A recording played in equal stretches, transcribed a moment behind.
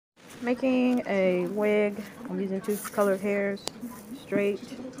Making a wig. I'm using two colored hairs, straight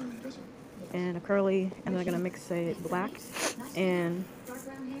and a curly, and then I'm gonna mix a black and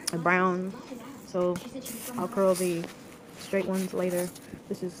a brown. So I'll curl the straight ones later.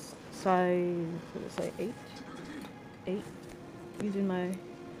 This is size, what did it say, 8? Using my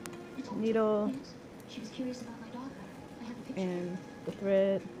needle and the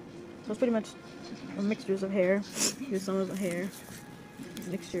thread. So it's pretty much mixtures of hair. Here's some of the hair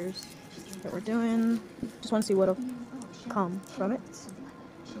mixtures that we're doing. Just want to see what'll come from it.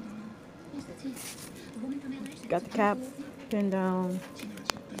 Got the cap pinned down.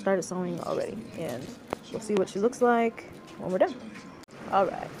 Started sewing already, and we'll see what she looks like when we're done.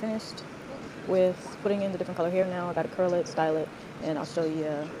 Alright, finished with putting in the different color hair now. I gotta curl it, style it, and I'll show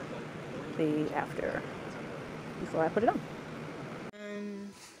you the after before I put it on.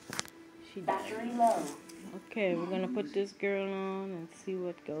 And she battery low. Okay, we're gonna put this girl on and see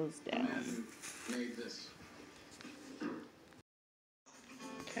what goes down.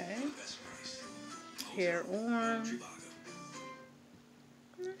 Okay. Hair on.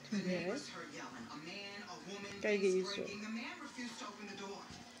 Not too bad. Gotta get used to it.